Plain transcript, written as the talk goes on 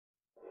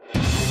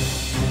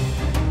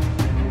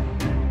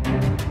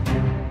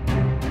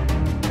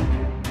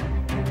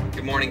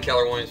morning,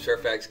 Keller,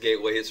 Fairfax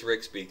Gateway. It's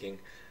Rick speaking.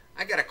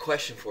 I got a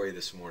question for you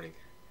this morning.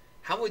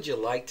 How would you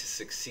like to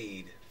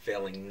succeed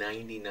failing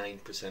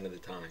 99% of the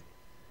time?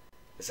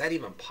 Is that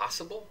even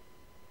possible?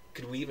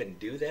 Could we even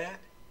do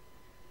that?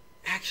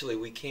 Actually,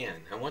 we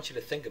can. I want you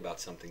to think about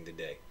something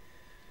today.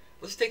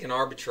 Let's take an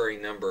arbitrary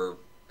number,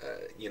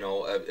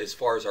 as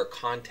far as our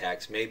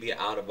contacts, maybe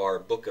out of our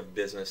book of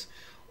business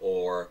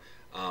or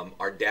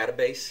our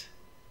database.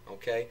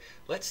 Okay,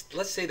 let's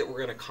say that we're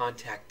going to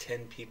contact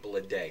 10 people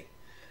a day,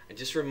 and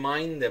just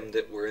remind them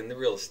that we're in the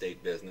real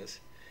estate business,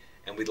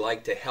 and we'd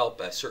like to help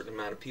a certain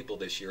amount of people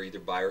this year either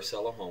buy or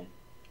sell a home.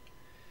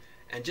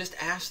 And just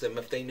ask them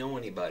if they know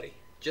anybody.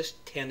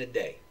 Just 10 a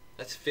day.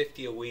 That's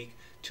 50 a week,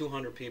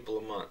 200 people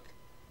a month.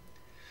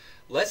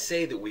 Let's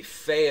say that we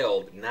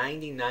failed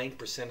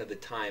 99% of the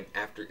time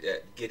after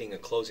getting a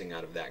closing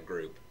out of that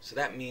group. So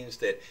that means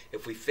that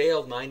if we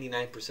failed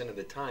 99% of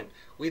the time,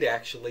 we'd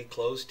actually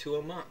close 2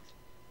 a month.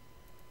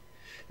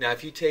 Now,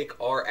 if you take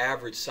our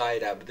average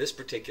site out of this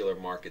particular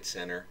market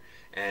center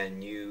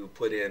and you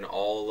put in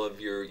all of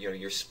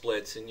your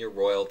splits and your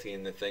royalty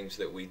and the things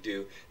that we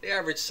do, the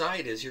average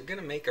site is you're going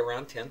to make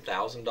around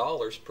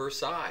 $10,000 per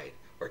side,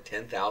 or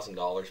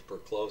 $10,000 per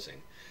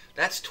closing.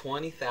 That's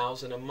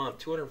 $20,000 a month,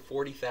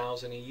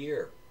 $240,000 a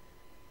year.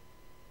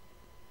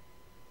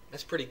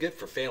 That's pretty good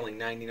for failing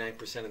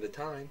 99% of the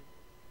time.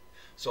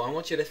 So I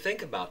want you to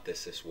think about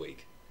this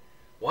week.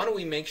 Why don't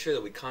we make sure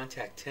that we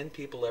contact 10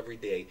 people every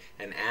day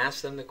and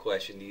ask them the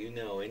question, do you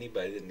know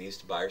anybody that needs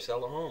to buy or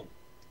sell a home?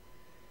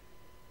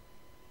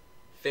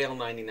 Fail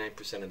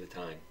 99% of the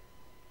time,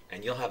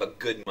 and you'll have a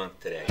good month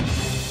today.